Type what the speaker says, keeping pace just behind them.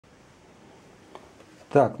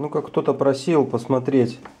Так, ну как кто-то просил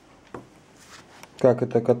посмотреть, как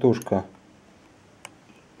эта катушка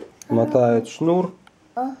мотает шнур.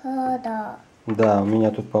 Ага, да. Да, у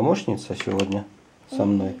меня тут помощница сегодня со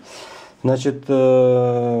мной. Значит,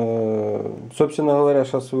 собственно говоря,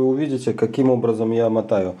 сейчас вы увидите, каким образом я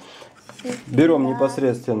мотаю. Берем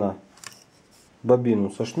непосредственно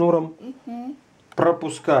бобину со шнуром,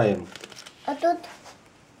 пропускаем,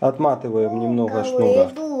 отматываем немного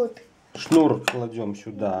шнура. Шнур кладем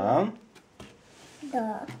сюда.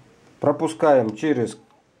 Да. Пропускаем через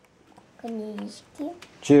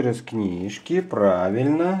книжки.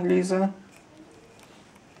 Правильно, Лиза.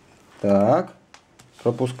 Так.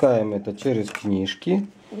 Пропускаем это через книжки.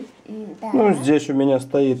 Да. Ну, здесь у меня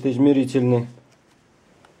стоит измерительный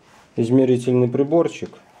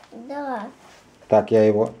приборчик. Да. Так, я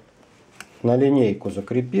его на линейку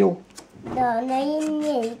закрепил. Да, на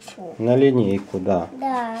линейку. На линейку, да.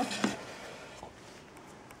 Да.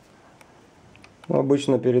 Ну,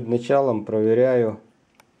 обычно перед началом проверяю,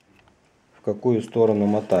 в какую сторону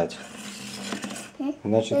мотать.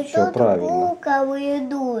 Значит, все правильно.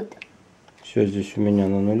 Идут. Все здесь у меня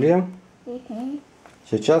на нуле.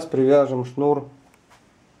 Сейчас привяжем шнур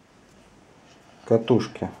к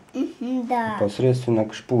катушке. Да. Непосредственно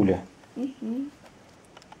к шпуле.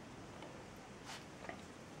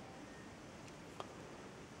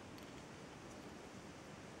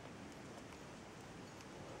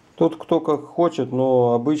 Тут кто как хочет,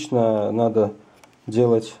 но обычно надо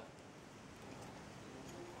делать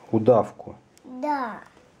удавку. Да.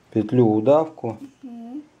 Петлю удавку.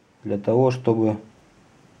 Для того, чтобы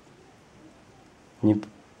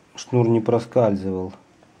шнур не проскальзывал.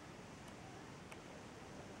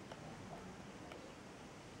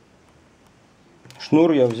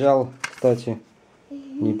 Шнур я взял, кстати,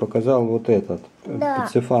 не показал, вот этот. Да.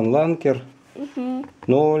 Piscifun LUNKER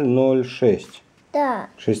 006. Да.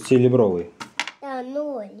 6-либровый. Да,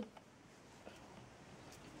 0.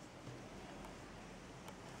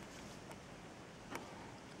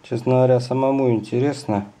 Честно говоря, самому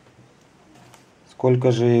интересно,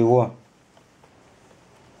 сколько же его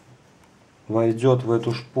войдет в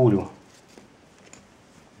эту шпулю.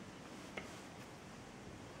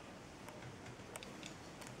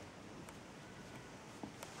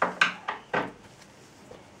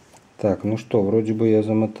 Так, ну что, вроде бы я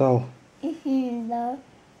замотал. Да,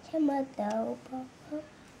 замотал, папа.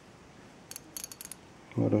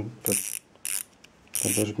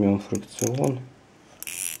 Подожмем фрикцион.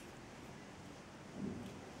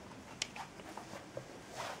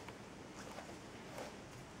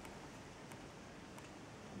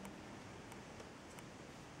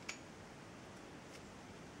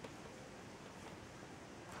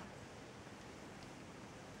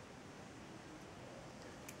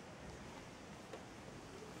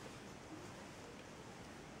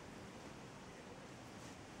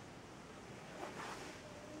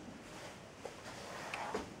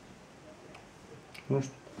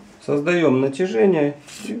 Создаем натяжение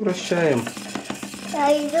и вращаем.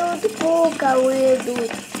 А идут буквы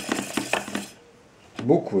идут.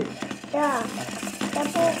 Буквы? Да, да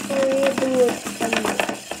буквы идут.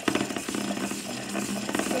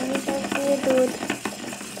 Они так идут.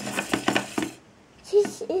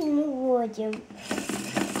 Сейчас вводим.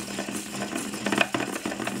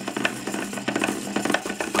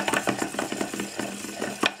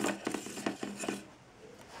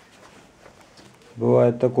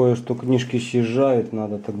 Бывает такое, что книжки съезжают,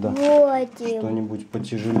 надо тогда что-нибудь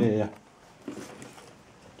потяжелее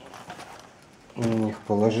на них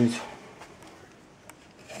положить.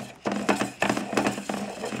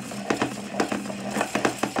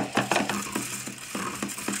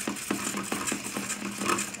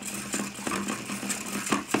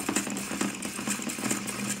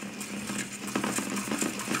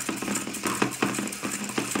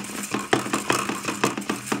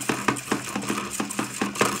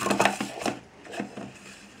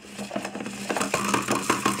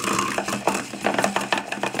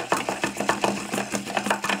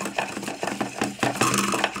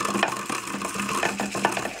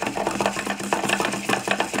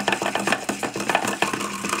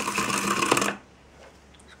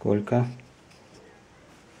 Сколько?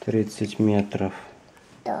 30 метров.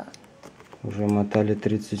 Да. Уже мотали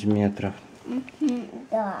 30 метров.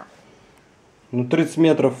 Да. Ну, 30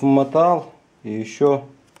 метров мотал, и еще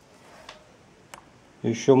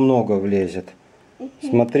много влезет.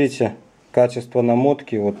 Смотрите, качество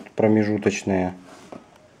намотки вот промежуточное.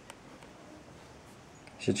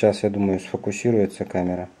 Сейчас, я думаю, сфокусируется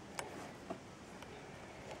камера.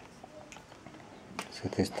 С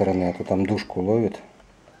этой стороны, а то там душку ловит.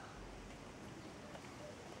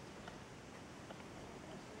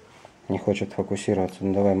 Не хочет фокусироваться.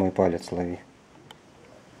 Ну давай мой палец лови.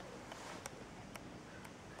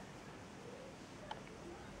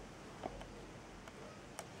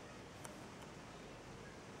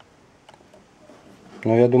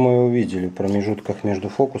 Но я думаю, увидели в промежутках между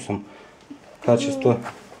фокусом. Качество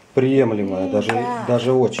приемлемое,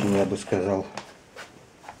 даже очень, я бы сказал.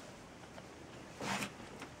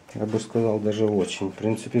 Я бы сказал, даже очень. В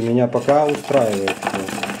принципе, меня пока устраивает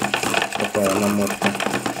такая намотка.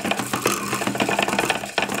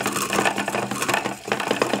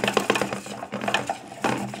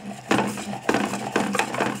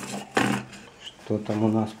 Что там у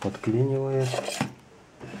нас подклинивает?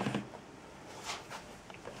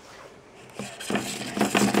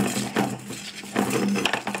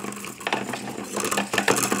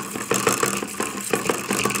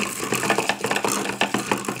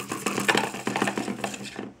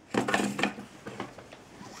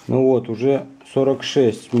 Ну вот, уже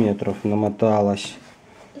 46 метров намоталось.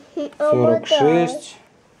 46.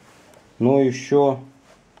 Но еще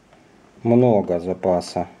много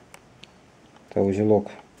запаса. Это узелок.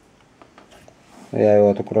 Я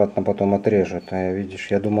его аккуратно потом отрежу. А я, видишь,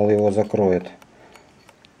 я думал, его закроет.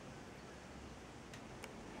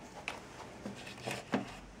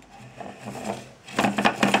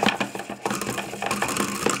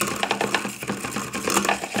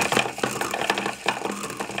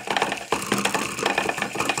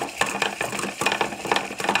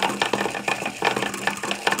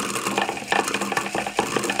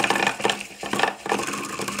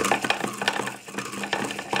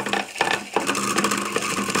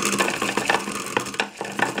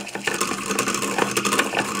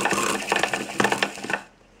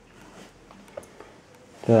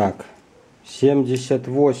 Так,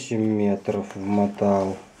 78 метров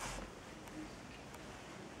вмотал.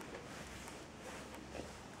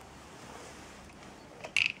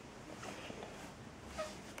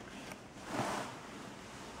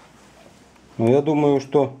 Ну, я думаю,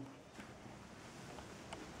 что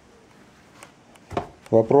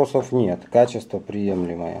вопросов нет. Качество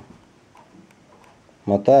приемлемое.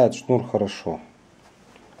 Мотает шнур хорошо.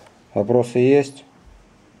 Вопросы есть?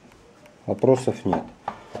 Вопросов нет.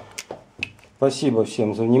 Спасибо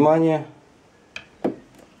всем за внимание.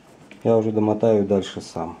 Я уже домотаю дальше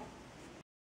сам.